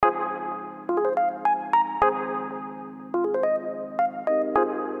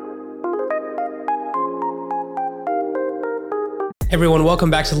Everyone, welcome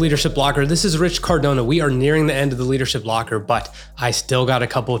back to Leadership Locker. This is Rich Cardona. We are nearing the end of the Leadership Locker, but I still got a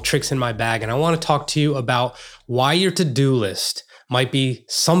couple of tricks in my bag, and I want to talk to you about why your to-do list might be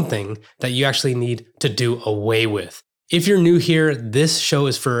something that you actually need to do away with. If you're new here, this show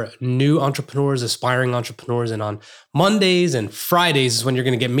is for new entrepreneurs, aspiring entrepreneurs, and on Mondays and Fridays is when you're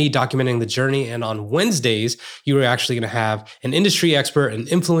going to get me documenting the journey, and on Wednesdays, you are actually going to have an industry expert, an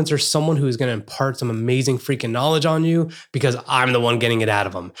influencer, someone who is going to impart some amazing freaking knowledge on you because I'm the one getting it out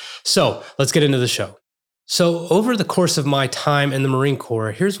of them. So let's get into the show. So over the course of my time in the Marine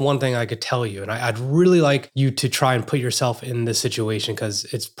Corps, here's one thing I could tell you, and I'd really like you to try and put yourself in this situation because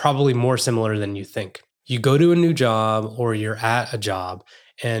it's probably more similar than you think. You go to a new job or you're at a job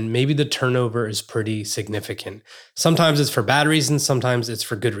and maybe the turnover is pretty significant. Sometimes it's for bad reasons, sometimes it's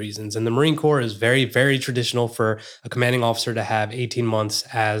for good reasons. And the Marine Corps is very, very traditional for a commanding officer to have 18 months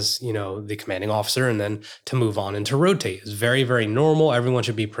as, the commanding officer and then to move on and to rotate. It's very, very normal. Everyone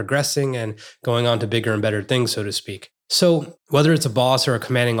should be progressing and going on to bigger and better things, so to speak. So whether it's a boss or a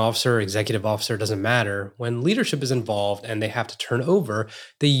commanding officer or executive officer, doesn't matter. When leadership is involved and they have to turn over,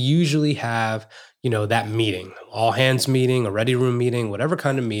 they usually have that meeting, all hands meeting, a ready room meeting, whatever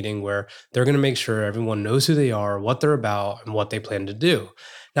kind of meeting where they're going to make sure everyone knows who they are, what they're about, and what they plan to do.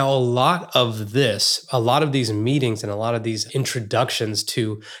 Now, a lot of these meetings and a lot of these introductions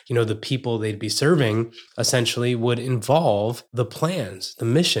to, the people they'd be serving essentially would involve the plans, the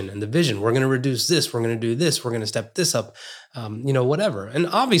mission and the vision. We're going to reduce this. We're going to do this. We're going to step this up, whatever. And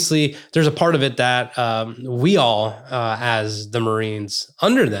obviously there's a part of it that we all, as the Marines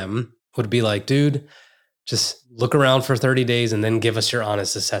under them, would be like, dude, just look around for 30 days and then give us your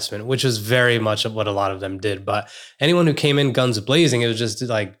honest assessment, which is very much what a lot of them did. But anyone who came in guns blazing, it was just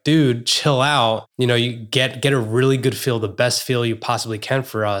like, dude, chill out. You get a really good feel, the best feel you possibly can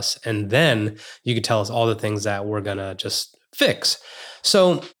for us. And then you could tell us all the things that we're going to just fix.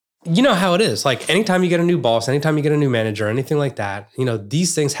 So you know how it is. Like anytime you get a new boss, anytime you get a new manager, anything like that,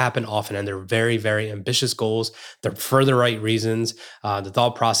 these things happen often and they're very, very ambitious goals. They're for the right reasons. The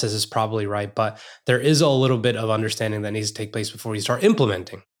thought process is probably right, but there is a little bit of understanding that needs to take place before you start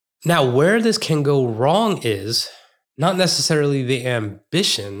implementing. Now, where this can go wrong is not necessarily the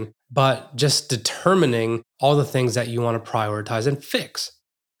ambition, but just determining all the things that you want to prioritize and fix.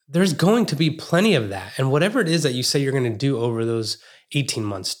 There's going to be plenty of that. And whatever it is that you say you're going to do over those 18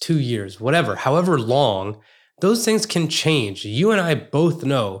 months, 2 years, whatever, however long, those things can change. You and I both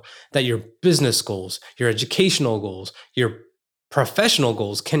know that your business goals, your educational goals, your professional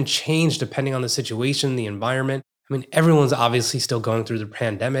goals can change depending on the situation, the environment. I mean, everyone's obviously still going through the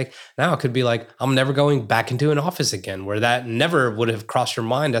pandemic. Now it could be like, I'm never going back into an office again, where that never would have crossed your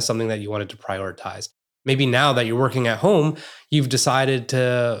mind as something that you wanted to prioritize. Maybe now that you're working at home, you've decided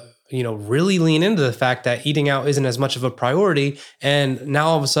to really lean into the fact that eating out isn't as much of a priority. And now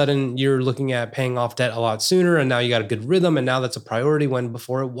all of a sudden you're looking at paying off debt a lot sooner. And now you got a good rhythm. And now that's a priority when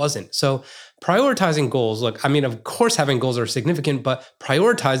before it wasn't. So prioritizing goals, look, I mean, of course, having goals are significant, but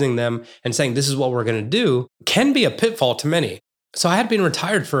prioritizing them and saying this is what we're going to do can be a pitfall to many. So I had been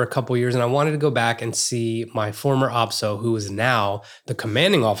retired for a couple of years and I wanted to go back and see my former OPSO, who is now the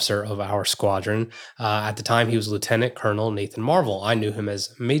commanding officer of our squadron. At the time, he was Lieutenant Colonel Nathan Marvel. I knew him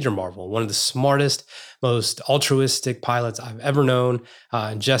as Major Marvel, one of the smartest, most altruistic pilots I've ever known,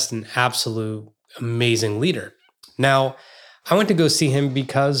 and just an absolute amazing leader. Now, I went to go see him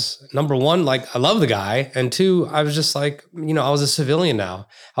because number one, I love the guy. And two, I was just like, I was a civilian now.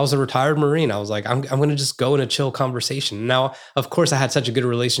 I was a retired Marine. I was like, I'm going to just go in a chill conversation. Now, of course, I had such a good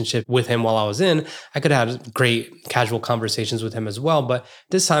relationship with him while I was in. I could have had great casual conversations with him as well. But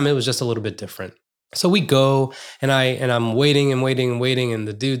this time it was just a little bit different. So we go and I'm waiting and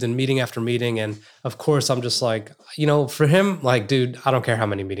the dude's in meeting after meeting. And of course, I'm just like, for him, dude, I don't care how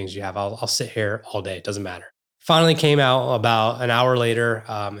many meetings you have. I'll sit here all day. It doesn't matter. Finally came out about an hour later,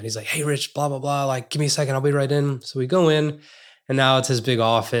 and he's like, hey, Rich, blah, blah, blah. Give me a second. I'll be right in. So we go in, and now it's his big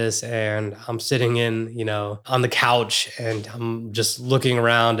office, and I'm sitting in, on the couch, and I'm just looking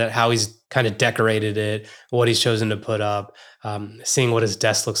around at how he's kind of decorated it, what he's chosen to put up, seeing what his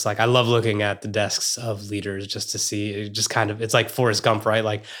desk looks like. I love looking at the desks of leaders just to see, it's like Forrest Gump, right?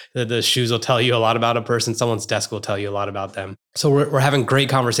 Like the shoes will tell you a lot about a person. Someone's desk will tell you a lot about them. So we're having great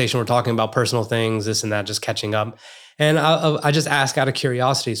conversation. We're talking about personal things, this and that, just catching up. And I just ask out of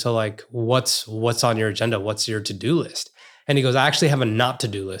curiosity. So what's on your agenda? What's your to-do list? And he goes, I actually have a not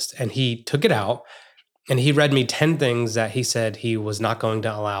to-do list. And he took it out and he read me 10 things that he said he was not going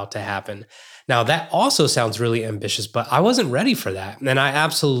to allow to happen. Now, that also sounds really ambitious, but I wasn't ready for that. And I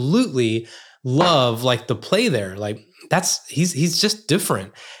absolutely love the play there. he's just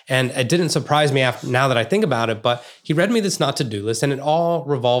different. And it didn't surprise me now that I think about it, but he read me this not to do list and it all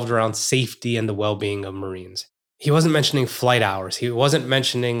revolved around safety and the well-being of Marines. He wasn't mentioning flight hours. He wasn't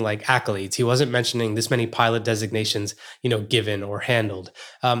mentioning like accolades. He wasn't mentioning this many pilot designations, given or handled.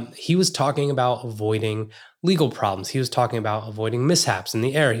 He was talking about avoiding legal problems. He was talking about avoiding mishaps in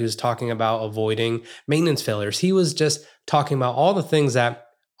the air. He was talking about avoiding maintenance failures. He was just talking about all the things that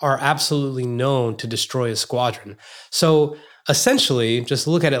are absolutely known to destroy a squadron. So essentially, just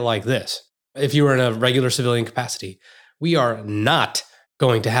look at it like this. If you were in a regular civilian capacity, we are not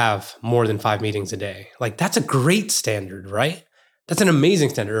going to have more than 5 meetings a day. Like, that's a great standard, right? That's an amazing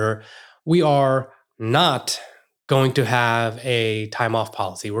standard. Or we are not going to have a time off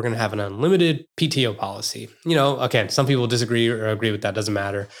policy. We're going to have an unlimited PTO policy. Again, some people disagree or agree with that, doesn't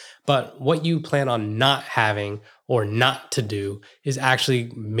matter. But what you plan on not having or not to do is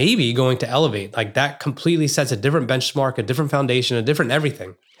actually maybe going to elevate. Like, that completely sets a different benchmark, a different foundation, a different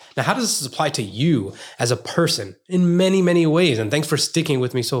everything. Now, how does this apply to you as a person? In many, many ways. And thanks for sticking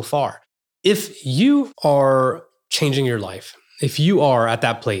with me so far. If you are changing your life, if you are at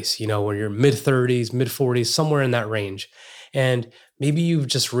that place, where you're mid-30s, mid-40s, somewhere in that range, and maybe you've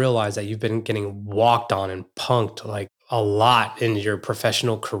just realized that you've been getting walked on and punked like a lot in your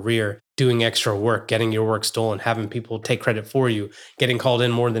professional career, doing extra work, getting your work stolen, having people take credit for you, getting called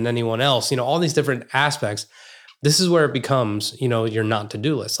in more than anyone else, all these different aspects. This is where it becomes, your not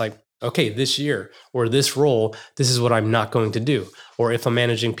to-do list. Like, okay, this year or this role, this is what I'm not going to do. Or if I'm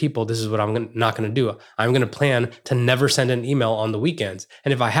managing people, this is what I'm not going to do. I'm going to plan to never send an email on the weekends.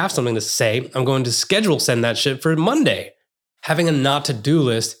 And if I have something to say, I'm going to send that shit for Monday. Having a not to-do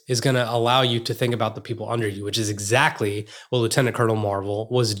list is going to allow you to think about the people under you, which is exactly what Lieutenant Colonel Marvel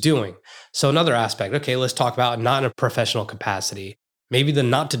was doing. So another aspect, okay, let's talk about not in a professional capacity. Maybe the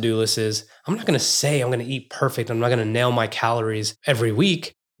not to-do list is, I'm not going to say I'm going to eat perfect. I'm not going to nail my calories every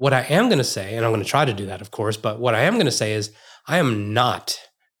week. What I am going to say, and I'm going to try to do that, of course, but what I am going to say is, I am not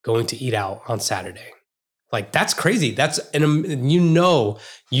going to eat out on Saturday. Like, that's crazy. If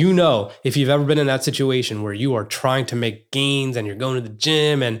you've ever been in that situation where you are trying to make gains and you're going to the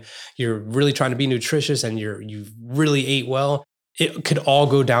gym and you're really trying to be nutritious and you've really ate well, it could all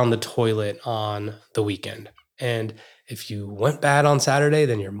go down the toilet on the weekend. And if you went bad on Saturday,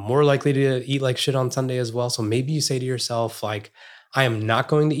 then you're more likely to eat like shit on Sunday as well. So maybe you say to yourself, like, I am not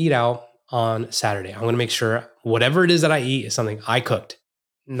going to eat out on Saturday. I'm going to make sure whatever it is that I eat is something I cooked.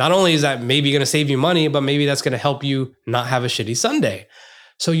 Not only is that maybe going to save you money, but maybe that's going to help you not have a shitty Sunday.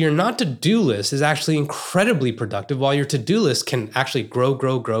 So your not to-do list is actually incredibly productive, while your to-do list can actually grow,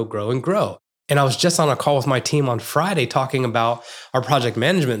 and grow. And I was just on a call with my team on Friday talking about our project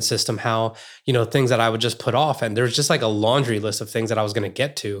management system, how, things that I would just put off. And there's just like a laundry list of things that I was going to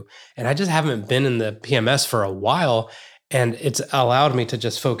get to. And I just haven't been in the PMS for a while. And it's allowed me to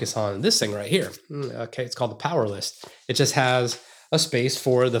just focus on this thing right here. Okay, it's called the power list. It just has a space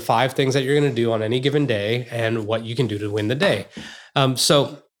for the 5 things that you're going to do on any given day and what you can do to win the day.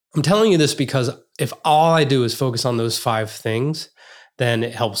 So I'm telling you this because if all I do is focus on those 5 things, then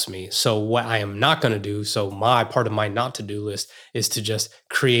it helps me. So what I am not going to do, so my part of my not to-do list is to just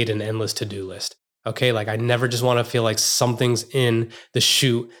create an endless to-do list. Okay, like I never just want to feel like something's in the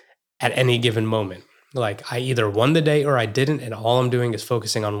chute at any given moment. Like I either won the day or I didn't, and all I'm doing is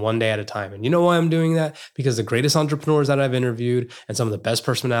focusing on one day at a time. And you know why I'm doing that? Because the greatest entrepreneurs that I've interviewed and some of the best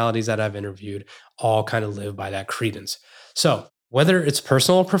personalities that I've interviewed all kind of live by that credence. So whether it's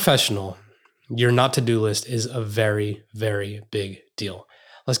personal or professional, your not to-do list is a very, very big deal.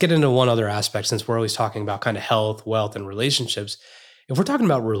 Let's get into one other aspect, since we're always talking about kind of health, wealth, and relationships. If we're talking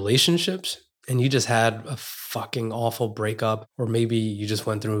about relationships and you just had a fucking awful breakup, or maybe you just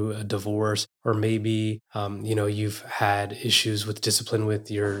went through a divorce, or maybe, you've had issues with discipline with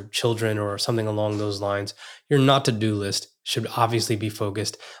your children or something along those lines, your not to-do list should obviously be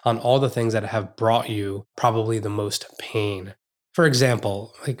focused on all the things that have brought you probably the most pain. For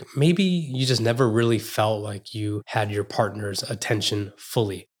example, like maybe you just never really felt like you had your partner's attention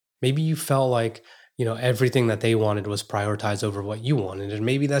fully. Maybe you felt like, everything that they wanted was prioritized over what you wanted. And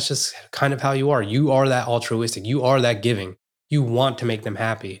maybe that's just kind of how you are. You are that altruistic. You are that giving. You want to make them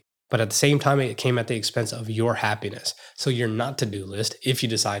happy. But at the same time, it came at the expense of your happiness. So your not to-do list, if you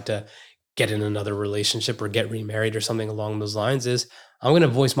decide to get in another relationship or get remarried or something along those lines, is I'm going to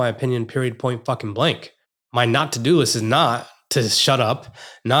voice my opinion, period, point, fucking blank. My not to-do list is not to shut up,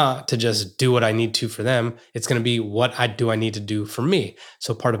 not to just do what I need to for them. It's going to be what I need to do for me.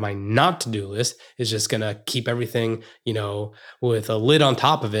 So part of my not to-do list is just going to keep everything, with a lid on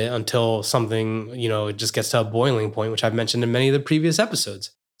top of it until something, it just gets to a boiling point, which I've mentioned in many of the previous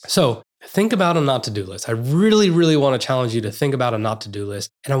episodes. So Think about a not to-do list. I really, really want to challenge you to think about a not to-do list.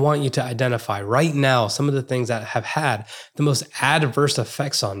 And I want you to identify right now some of the things that have had the most adverse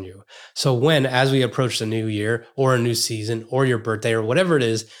effects on you. So as we approach the new year or a new season or your birthday or whatever it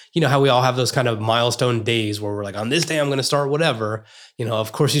is, you know how we all have those kind of milestone days where we're like, on this day, I'm going to start whatever.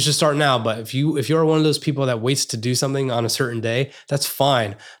 Of course you should start now, but if you're one of those people that waits to do something on a certain day, that's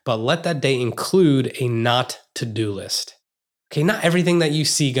fine. But let that day include a not to-do list. Okay, not everything that you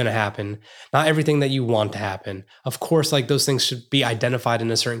see going to happen, not everything that you want to happen. Of course, like those things should be identified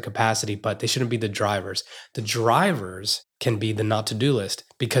in a certain capacity, but they shouldn't be the drivers. The drivers can be the not to-do list,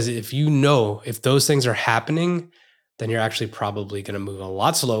 because if those things are happening, then you're actually probably going to move a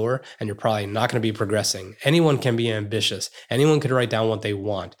lot slower and you're probably not going to be progressing. Anyone can be ambitious. Anyone could write down what they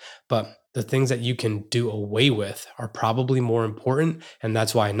want, but the things that you can do away with are probably more important. And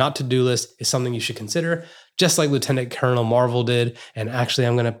that's why a not to-do list is something you should consider, just like Lieutenant Colonel Marvel did. And actually,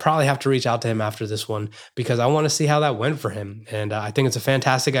 I'm going to probably have to reach out to him after this one because I want to see how that went for him. And I think it's a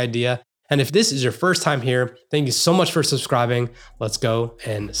fantastic idea. And if this is your first time here, thank you so much for subscribing. Let's go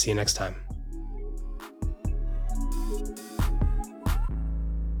and see you next time.